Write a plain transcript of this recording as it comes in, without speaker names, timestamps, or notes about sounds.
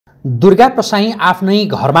दुर्गा प्रसाई आफ्नै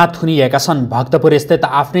घरमा थुनिएका छन्। भक्तपुर स्थित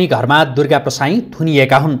आफ्नै घरमा दुर्गा प्रसाई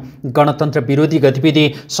थुनिएका हुन्। गणतन्त्र विरोधी गतिविधि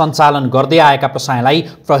सञ्चालन गर्दै आएका प्रसाईलाई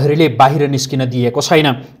प्रहरीले बाहिर निस्किन दिएको छैन।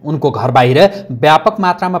 उनको घर बाहिर व्यापक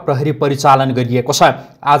मात्रामा प्रहरी परिचालन गरिएको छ।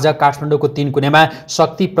 आज काठमाडौँको 3 कुनेमा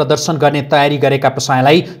शक्ति प्रदर्शन गर्ने तयारी गरेका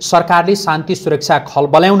प्रसाईलाई सरकारले शान्ति सुरक्षा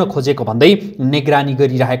खलबल्याउन खोजेको भन्दै निगरानी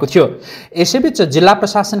गरिरहेको थियो। यसैबीच जिल्ला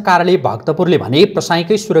प्रशासन कार्यालय भक्तपुरले भने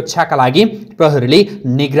प्रसाईकै सुरक्षाका लागि प्रहरीले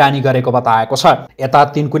निगरानी गरेको बताएको छ। यता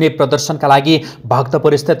 3 कुने प्रदर्शनका लागि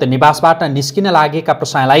भक्तपुर स्थित निवासबाट निस्किन लागेका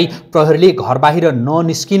प्रसाईलाई प्रहरीले घर बाहिर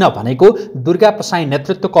ननिस्किन भनेको दुर्गा प्रसाई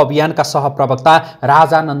नेतृत्वको अभियानका सहप्रवक्ता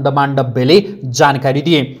राजानन्द माण्डव्यले जानकारी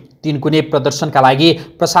दिए। 3 कुने प्रदर्शनका लागि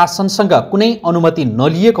प्रशासनसँग कुनै अनुमति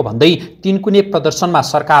नलिएको भन्दै 3 कुने प्रदर्शनमा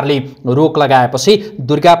सरकारले रोक लगाएपछि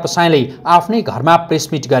दुर्गा प्रसाईले आफ्नै घरमा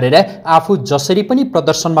प्रेसमिट गरेर आफू जसरी पनि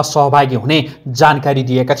प्रदर्शनमा सहभागी हुने जानकारी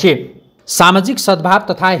दिएका थिए। सामाजिक सद्भाव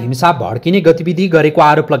तथा हिंसा भड्किने गतिविधि गरेको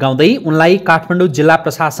आरोप लगाउँदै उनलाई काठमाडौँ जिल्ला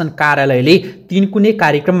प्रशासन कार्यालयले 3 कुने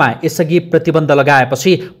कार्यक्रममा यसअघि प्रतिबन्ध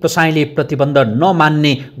लगाएपछि प्रसाईले प्रतिबन्ध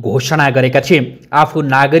नमान्ने घोषणा गरेका थिए। आफू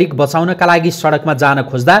नागरिक बचाउनका लागि सडकमा जान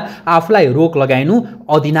खोज्दा आफूलाई रोक लगाइनु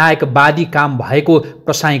अधिनायकवादी काम भएको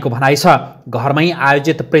प्रसाईको भनाइ छ। घरमै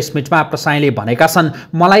आयोजित प्रेसमिटमा प्रसाईले भनेका छन्,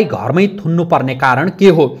 मलाई घरमै थुन्नु पर्ने कारण के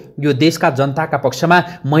हो? यो देशका जनताका पक्षमा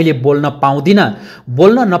मैले बोल्न पाउँदिन।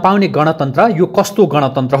 बोल्न नपाउने गणतन्त्र यो कस्तो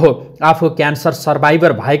गणतन्त्र हो? आफू क्यान्सर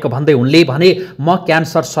सर्भाइभर भएको भन्दै उनले भने, म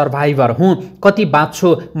क्यान्सर सर्भाइभर हुँ, कति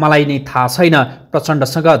बाँच्छु मलाई नै थाहा छैन।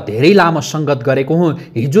 प्रचण्डसँग धेरै लामो सङ्गत गरेको हुँ।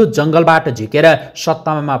 हिजो जङ्गलबाट झिकेर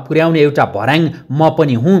सत्तामा पुर्याउने एउटा भर्याङ म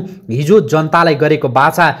पनि हुँ। हिजो जनतालाई गरेको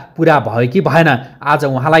बाचा पुरा भयो कि भएन? आज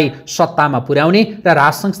उहाँलाई सत्तामा पुर्याउने र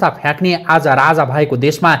राजसंस्था फ्याँक्ने आज राजा भएको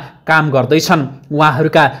देशमा काम गर्दैछन्।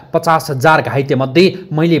 उहाँहरूका 50,000 घाइते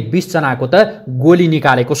मध्ये मैले 20 जनाको त गोली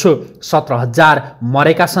निकालेको छु। 17,000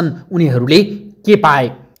 मरेका छन्। उनीहरूले के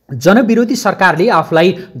पाए? जनविरोधी सरकारले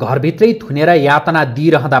आफूलाई घरभित्रै थुनेर यातना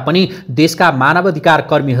दिइरहँदा पनि देशका मानवाधिकार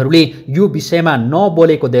कर्मीहरूले यो विषयमा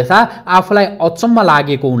नबोलेको देख्दा आफूलाई अचम्म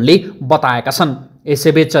लागेको उनले बताएका छन्।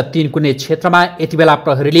 यसैबीच 3 कुने क्षेत्रमा यति बेला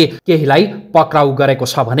प्रहरीले केहीलाई पक्राउ गरेको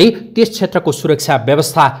छ भने त्यस क्षेत्रको सुरक्षा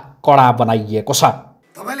व्यवस्था कडा बनाइएको छ।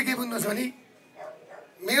 तपाईले के बुझ्नुहुन्छ भने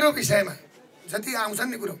मेरो विषयमा जति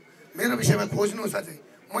आउँछन् नि कुरो मेरो विषयमा खोज्नुहोस्। अझै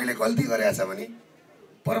मैले गल्ती गरेछ भने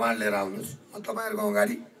प्रमाण लिएर आउनुहोस्। म तपाईहरुको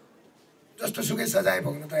अगाडि जस्तो सुकै सजाय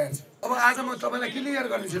पाउन तयार छु। अब आज म तपाईलाई क्लियर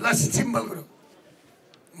गर्छु। ल सिम्पल कुरो,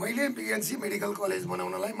 मैले बीएनसी मेडिकल कलेज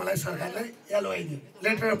बनाउनलाई मलाई सरकारले एलओआई दियो,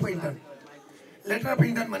 letter of intent. Letter of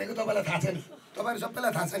intent भनेको तपाईलाई थाहा छ नि, तपाईहरु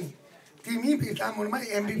सबैलाई थाहा छ नि। तिमी भिटामुरमा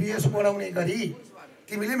एमबीबीएस पढाउने गरी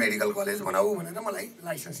तिमीले मेडिकल कलेज बनाऊ भनेर मलाई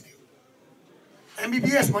लाइसेन्स दियो।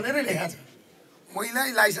 एमबीबीएस भनेर लेखा छ। मैले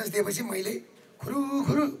लाइसेन्स दिएपछि मैले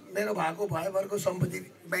खुरुखुरु मेरो भएको भयभरको सम्पत्ति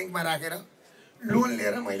बैंकमा राखेर लोन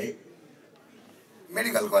लिएर मैले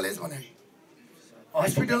मेडिकल कलेज बनाएँ,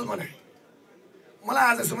 हस्पिटल बनाएँ। मलाई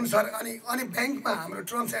आजसम्म सर अनि बैंकमा हाम्रो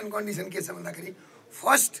टर्म्स एन्ड कन्डिसन के छ भन्दाखेरि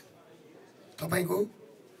फर्स्ट तपाईको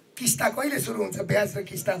किस्ता कहिले सुरु हुन्छ, ब्याज र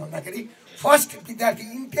किस्ता भन्दाखेरि फर्स्ट विद्यार्थी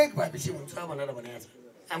इन्टेक भएपछि हुन्छ भनेर भनेको छ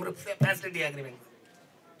हाम्रो फ्यासिलिटी एग्रिमेन्टमा।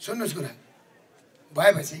 सुन्नुहोस् कुरा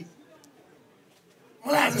भएपछि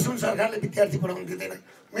मलाई आजसम्म सरकारले विद्यार्थी पढाउन दिँदैन।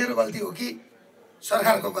 मेरो गल्ती हो कि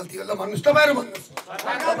सरकारको गल्ती हो? ल भन्नुहोस्, तपाईहरु भन्नुहोस्।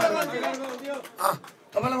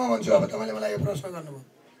 तपाईलाई म भन्छु। अब तपाईले मलाई यो प्रश्न गर्नुभयो।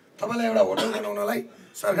 तपाईलाई एउटा होटल बनाउनलाई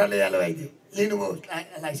सरकारले एलओआई दियो, लिनुभयो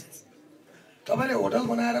लाइसेन्स। तपाईले होटल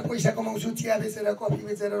बनाएर पैसा कमाउँछु, चिया बेचेर, कफी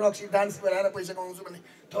बेचेर, रक्सी डान्स गराएर पैसा कमाउँछु भने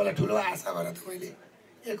तपाईलाई ठुलो आशा भएर तपाईले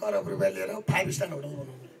 1 अरब रुपैयाँ लिएर 5 स्टार होटल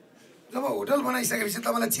बनाउनु। जब होटल बनाइसकेपछि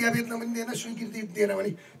तपाईलाई चिया बेच्न पनि दिएन, स्वीकृति दिएन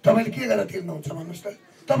भने तपाईले के गरेर तिर्नुहुन्छ भन्नुहोस् त?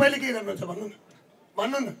 तपाईले के गर्नुहुन्छ भन्नु न,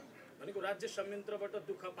 भन्नु न। भनेको राज्य संयन्त्रबाट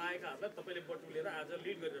दुःख पाएकाहरूलाई तपाईले बटुलेर आज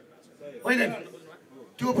लिड गरिरहनु भएको छ। होइन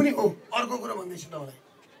त्यो पनि हो। अर्को कुरा भन्दैछु तपाईलाई,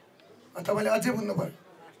 तपाईले अझै बुझ्नु पर्यो।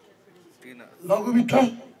 लघु वित्त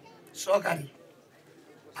सहकारी,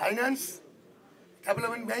 finance,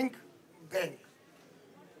 development bank,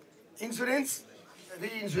 insurance,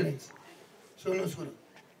 reinsurance, सुन्नुहोस् कुरो,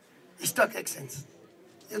 स्टक एक्सचेन्ज,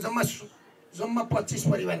 यो जम्मा 25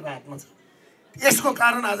 परिवारको हातमा छ। यसको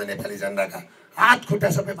कारण आज नेपाली जनताका हात खुट्टा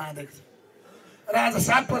सबै बाँधेको छ र आज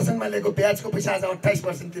 7%मा लिएको ब्याजको पैसा आज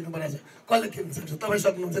 28% तिर्नु परेको छ। कसले तिर्न सक्छ? तपाईँ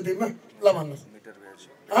सक्नुहुन्छ तिर्न? ल भन्नुहोस्।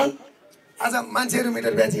 आज मान्छेहरू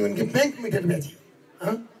मिटर ब्याजी हुन् कि ब्याङ्क मिटर ब्याजी?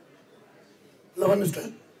 ल भन्नुहोस् त।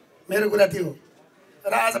 मेरो कुरा त्यो हो।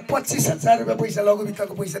 र आज 25,000 रुपियाँ पैसा लघु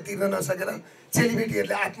वित्तको पैसा तिर्न नसकेर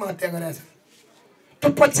चेलीबेटीहरूले आत्महत्या गरेका छन्। त्यो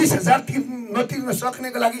 25,000 नतिर्न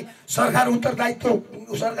सक्नेको लागि सरकार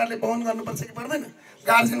उत्तरदायित्व सरकारले वहन गर्नुपर्छ कि पर्दैन?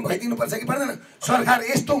 गार्जियन भइदिनुपर्छ कि पर्दैन? सरकार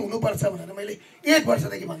यस्तो हुनुपर्छ भनेर मैले 1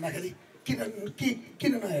 वर्षदेखि भन्दाखेरि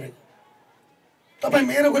किन नहेरेको? तपाईँ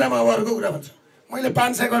मेरो कुरामा अब अर्को कुरा भन्छ। मैले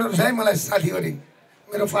 500 करोड छ है मलाई साथी गरी,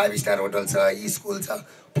 मेरो 5 स्टार होटल छ, स्कुल छ,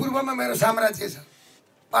 पूर्वमा मेरो साम्राज्य छ,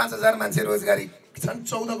 5,000 मान्छे रोजगारी छन्,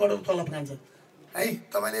 14 करोड तलब खान्छ है।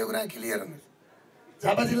 तपाईँले यो कुरा क्लियर हुनुहोस्।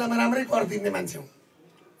 झापा जिल्लामा राम्रै कर दिने मान्छे हुँ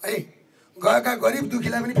है, गएका गरिब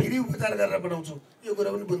दुखीलाई पनि फ्री उपचार गरेर पठाउँछु, यो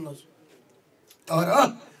कुरा पनि बुझ्नुहोस्। तर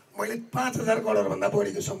मैले 5,000 करोडभन्दा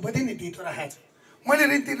बढीको सम्पत्ति नि धितो राखेको छु। मैले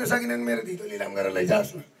ऋण तिर्न सकिनँ भने मेरो धितो लिलाम गरेर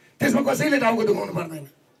लैजाओस् न, त्यसमा कसैले टाउको दुखाउनु पर्दैन,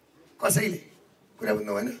 कसैले। कुरा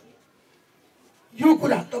बुझ्नु भएन? यो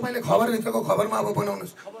कुरा तपाईँले खबरभित्रको खबरमा अब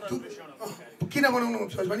बनाउनुहोस्। किन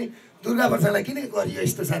बनाउनुहुन्छ भने दुर्गा प्रसादलाई किन गरियो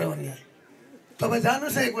यस्तो साह्रो अन्याय? तपाईँ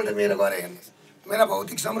जानुहोस् न एकपल्ट मेरो घर हेर्नुहोस्। मेरा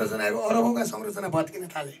भौतिक संरचनाहरू अरबौँका संरचना भत्किन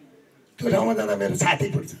थाले। त्यो ठाउँमा जाँदा मेरो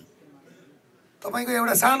छाती फुट्छ। तपाईँको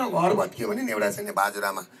एउटा सानो घर भत्कियो भने नि, एउटा चाहिँ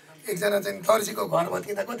बाजुरामा एकजना चाहिँ दर्जीको घर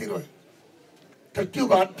भत्किँदा कति रोयो? तर त्यो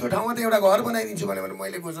ठाउँमा त एउटा घर बनाइदिन्छु भने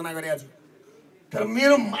मैले घोषणा गरेको छु। तर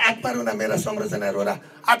मेरो आत्मा रुँदा मेरा संरचनाहरू र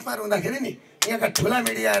आत्मा रुँदाखेरि नि यहाँका ठुला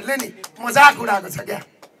मिडियाहरूले नि मजाक उडाएको छ क्या।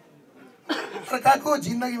 अर्काको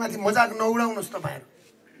जिन्दगीमाथि मजाक नउडाउनुहोस् तपाईँहरू।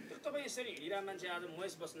 तपाईँ यसरी हिँडिरहेको मान्छे आज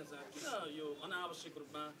महेश बस्ने छ, किन यो अनावश्यक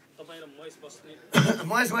रूपमा तपाईँ र महेश बस्ने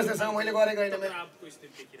महेश बस्नेसँग मैले गरेको होइन। आपको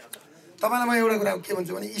स्थिति देखिरहेको छ। तपाईँलाई म एउटा कुरा के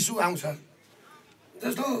भन्छु भने इस्यु आउँछ।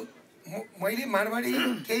 जस्तो मैले मारवाडी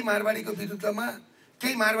केही मारवाडीको विरुद्धमा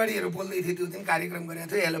केही मारवाडीहरू बोल्दै थिए, त्यो दिन कार्यक्रम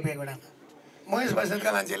गरेको थियो हेलो पेगोडामा। महेश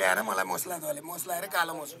बस्नेतका मान्छेले आएर मलाई मसला धले, मसला आएर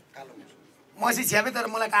कालो मोसो, मसी छ्यापे तर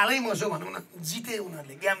मलाई कालै मोसो भनौँ न, जिते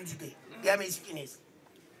उनीहरूले, ग्याम जिते, ग्याम इज फिनिस।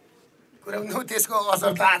 कुरा भन्नु त्यसको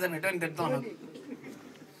असर त आज भेट्यो नि त होइन,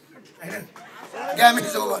 ग्याम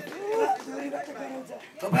इज ओभर।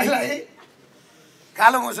 तपाईँलाई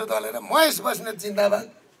कालो मोसो दलेर महेश बस्नेत जिन्दाबाद,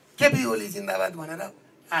 केपी ओली जिन्दाबाद भनेर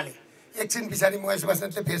हाले। एकछिन पछाडि महेश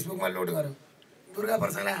बस्नेतले फेसबुकमा लोड गर्यो, दुर्गा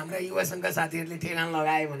प्रसादलाई हाम्रा युवा सङ्घका साथीहरूले ठेगान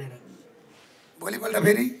लगाए भनेर। भोलिपल्ट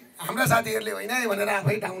फेरि हाम्रा साथीहरूले होइन है भनेर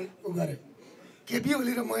आफै डाउन गर्यो। केपी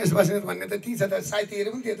ओली र महेश बस्नेत भन्ने त ती छ त,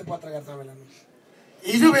 साहित्यहरू पनि थियो त पत्रकार सम्मेलनमा।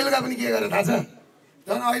 हिजो बेलुका पनि के गरेर थाहा छ?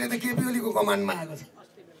 झन् अहिले त केपी ओलीको कमान्डमा आएको छ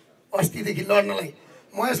अस्तिदेखि लड्नलाई।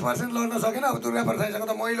 महेश बस्नेत लड्न सकेन, अब दुर्गा प्रसादसँग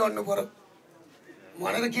त मै लड्नु पर्यो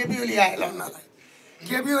भनेर केपी ओली आयो लड्नलाई।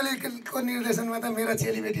 केपी ओलीको निर्देशनमा त मेरा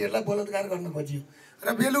चेलीबेटीहरूलाई बलात्कार गर्न खोजियो र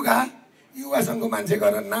बेलुका युवा सङ्घको मान्छे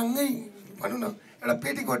गरेर नाङ्गै भनौँ न एउटा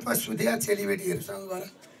पेटीकोटमा सुधिया चेलीबेटीहरूसँग गएर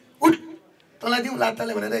उठ तँलाई दिउँ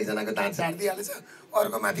लात्ताले भनेर एकजनाको दाँत झारिदिइहालेछ,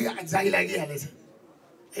 अर्को माथि जाइ लागिहालेछ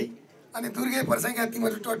है। अनि दुर्गे प्रसाईका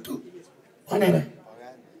तिमीहरू टट्टु भनेर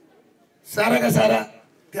साराका सारा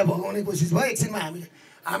त्यहाँ भगाउने कोसिस भयो। एकछिनमा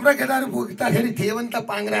हाम्रा केटाहरू पुग्दाखेरि थिए भने त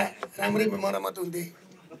पाङ्रा राम्रै मरम्मत हुन्थे,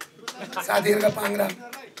 साथीहरूका पाङ्रा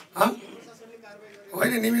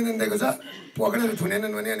होइन निवेदन दिएको छ, पक्रेर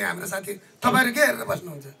थुनेनन् भने अनि हाम्रो साथी तपाईँहरू के हेरेर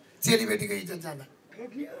बस्नुहुन्छ? चेलीबेटीको इज्जत जाँदा।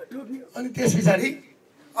 अनि त्यस पछाडि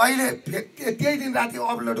अहिले त्यही दिन राति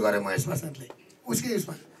अपलोड गर्यो महेश बस्नेतले उसकै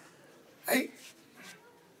उसमा है।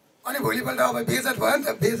 अनि भोलिपल्ट अब बेइज्जत भयो नि त,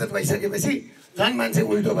 बेइज्जत भइसकेपछि झन् मान्छे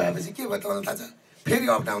उल्टो भएपछि के भयो तपाईँलाई थाहा छ? फेरि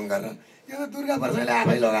अपडाउन गरेर यो त दुर्गा प्रसादले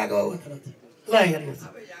आफै लगाएको हो भनेर ल हेर्नुहोस्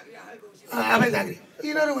आफै झाँक्री।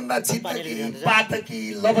 यिनीहरूभन्दा छित्तकी पातकी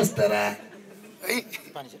लबस्तरा है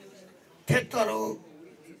थेत्तरो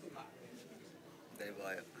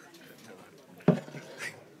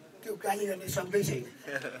त्यो गाली गर्ने शब्दै छैन।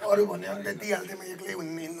 अरू भन्यो भने दिइहाल्थेँ म एक्लै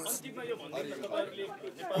हुने हिँड्नुहोस्।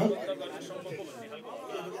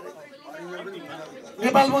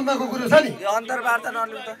 नेपाल बन्दको कुरो छ नि,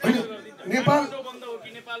 नेपाल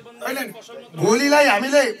होइन भोलिलाई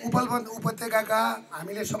हामीले उपत्यकाका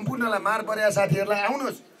हामीले सम्पूर्णलाई मार परेका साथीहरूलाई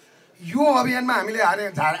आउनुहोस्, यो अभियानमा हामीले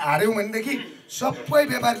हार्यौँ भनेदेखि सबै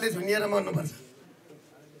व्यापारीले झुन्डिएर मर्नुपर्छ।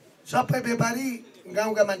 सबै व्यापारी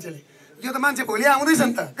गाउँका मान्छेले, यो त मान्छे भोलि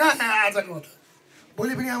आउँदैछन् त, कहाँ आजको हो त,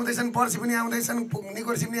 भोलि पनि आउँदैछन्, पर्सि पनि आउँदैछन्,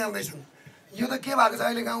 निकोर्सि पनि आउँदैछन्। यो त के भएको छ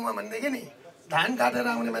अहिले गाउँमा भनेदेखि नि धान काटेर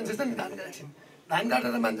आउने मान्छे छ नि, धान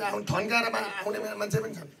काटेर मान्छे थन्काएर आउने मान्छे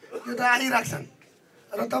पनि छन्, यो त आइराख्छन्।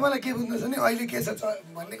 र तपाईँलाई के बुझ्नुहोस् भने अहिले के छ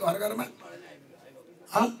भन्ने घर घरमा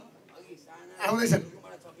आउँदैछन्।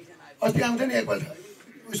 अस्ति आउँथ्यो नि एकपल्ट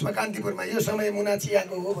उसमा कान्तिपुरमा, यो समय मुना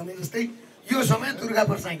चियाको हो भने जस्तै यो समय दुर्गा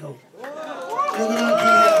प्रसाईको हो। यो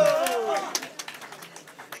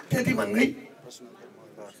त्यति भन्दै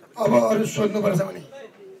अब अरू सोध्नुपर्छ भने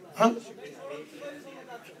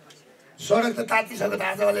सडक त तातिसक्यो त,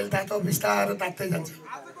 आज अलिअलि तातो बिस्तारो तात्दै जान्छ।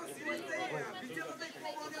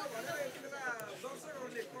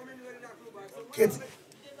 के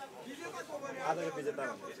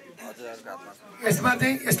यसमा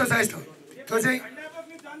चाहिँ यस्तो छ यस्तो त्यो चाहिँ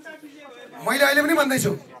मैले अहिले पनि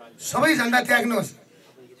भन्दैछु सबै झन्डा त्याग्नुहोस्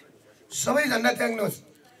सबै झन्डा त्याग्नुहोस्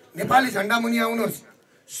नेपाली झन्डा मुनि आउनुहोस्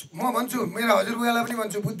म भन्छु मेरो हजुरबुवालाई पनि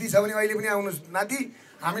भन्छु बुद्धि छ भने अहिले पनि आउनुहोस् नाति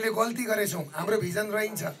हामीले गल्ती गरेछौँ हाम्रो भिजन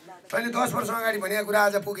रहन्छ तैँले 10 वर्ष अगाडि भनेको कुरा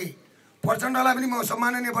आज पुगे प्रचण्डलाई पनि म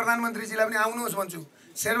सम्माननीय प्रधानमन्त्रीजीलाई पनि आउनुहोस् भन्छु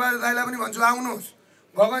शेरबहादुर दाइलाई पनि भन्छु आउनुहोस्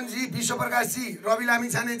गगनजी विश्वप्रकाशजी रवि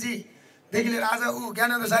लामिछानेजीदेखि लिएर आज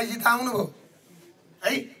ज्ञानेन्द्र साईजी त आउनुभयो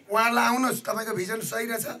है उहाँहरूलाई आउनुहोस् तपाईँको भिजन सही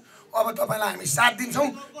रहेछ अब तपाईँलाई हामी साथ दिन्छौँ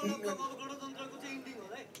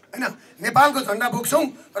हैन नेपालको झन्डा बोक्छौँ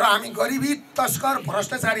र हामी गरिबी तस्कर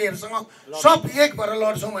भ्रष्टाचारीहरूसँग सब एक भएर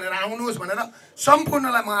लड्छौँ भनेर आउनुहोस् भनेर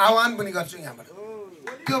सम्पूर्णलाई म आह्वान पनि गर्छु यहाँबाट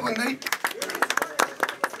त्यो भन्दै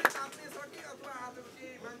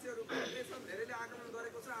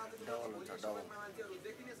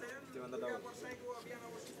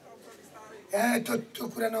त्यो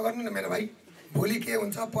कुरा नगर्नु न मेरो भाइ भोलि के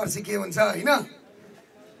हुन्छ पर्सि के हुन्छ होइन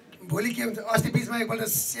भोलि के हुन्छ अस्ति बिचमा एकपल्ट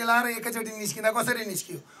सेलाएर एकैचोटि निस्किँदा कसरी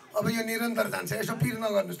निस्कियो अब यो निरन्तर जान्छ यसो पिर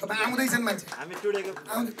नगर्नुहोस् तपाईँ आउँदैछन् मान्छे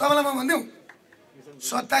तपाईँलाई म भनिदिउँ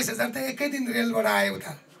 27,000 त एकै दिन रेलबाट आयो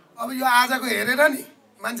उता अब यो आजको हेरेर नि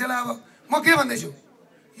मान्छेलाई अब म के भन्दैछु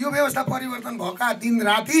यो व्यवस्था परिवर्तन भएका दिन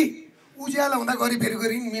राति उज्यालो हुँदा गरी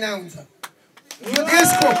मिना हुन्छ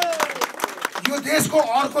यो देशको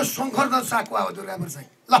अर्को शङ्खर साकुवा हो दुर्गा प्रसाई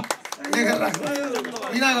ल लेखेर राख्नु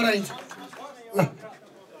बिना गराइन्छ ल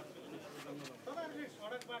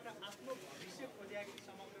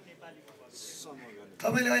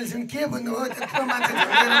तपाईँले अहिलेसम्म के भन्नुभयो त्यत्रो मान्छे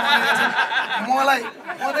मलाई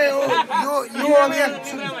मात्रै हो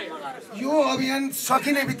यो अभियान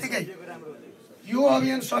सकिने बित्तिकै यो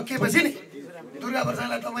अभियान सकिएपछि नि दुर्गा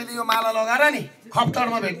प्रसादलाई तपाईँले यो माला लगाएर नि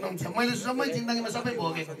खप्तडमा भेट्नुहुन्छ मैले सबै जिन्दगीमा सबै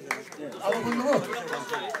भोगेको अब बुझ्नुभयो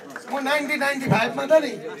म 1995 मा त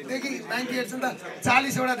नि देखि 98 सम्म त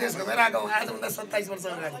 40 वटा देश घुमेर आएको आजभन्दा 27 वर्ष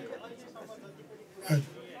अगाडि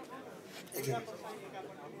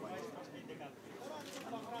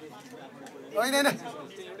होइन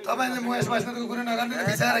तपाईँले महेश बस्नेतको कुरो नगर्नु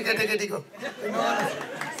बिचरा केटीको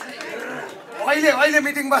अहिले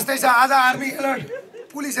मिटिङ बस्दैछ आज आर्मी अलर्ट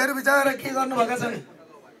पुलिसहरू बिचरा के गर्नुभएका छन्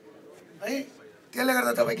है त्यसले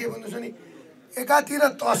गर्दा तपाईँ के भन्नुहोस् नि एकातिर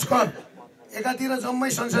तस्कर एकातिर जम्मै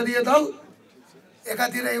संसदीय दल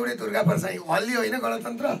एकातिर एउटै दुर्गा प्रसाई हल्ली होइन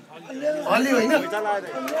गणतन्त्र हल्ली होइन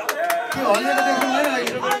त्यो हल्लिएको देख्नु भएन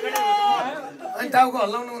अहिले अनि टाउको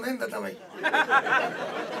हल्लाउनु हुँदैन त तपाईँ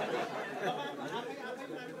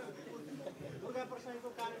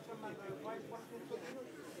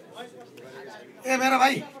ए मेरा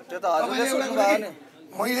भाइ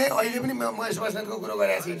मैले अहिले पनि महेश बस्नेतको कुरो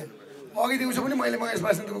गरेको छैन अघि दिउँसो पनि मैले महेश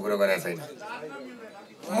बस्नेतको कुरो गरेको छैन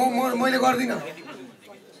मैले गर्दिनँ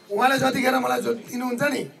उहाँले जतिखेर मलाई दिनुहुन्छ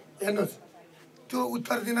नि हेर्नुहोस् त्यो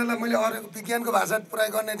उत्तर दिनलाई मैले अरू विज्ञानको भाषा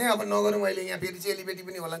प्रयोग गर्ने थिएँ अब नगरौँ अहिले यहाँ फेरि चेलीबेटी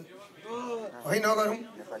पनि होला नि है नगरौँ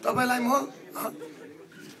तपाईँलाई म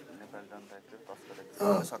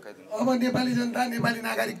अब नेपाली जनता नेपाली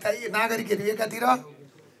नागरिकहरू एकातिर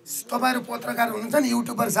तपाईँहरू पत्रकार हुनुहुन्छ नि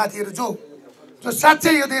युट्युबर साथीहरू जो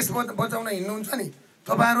साँच्चै यो देश बचाउन हिँड्नुहुन्छ नि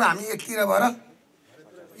तपाईँहरू हामी एकतिर भएर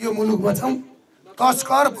यो मुलुक बचाउँ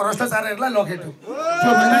तस्कर भ्रष्टाचारीहरूलाई लखेटौँ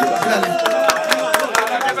त्यो भने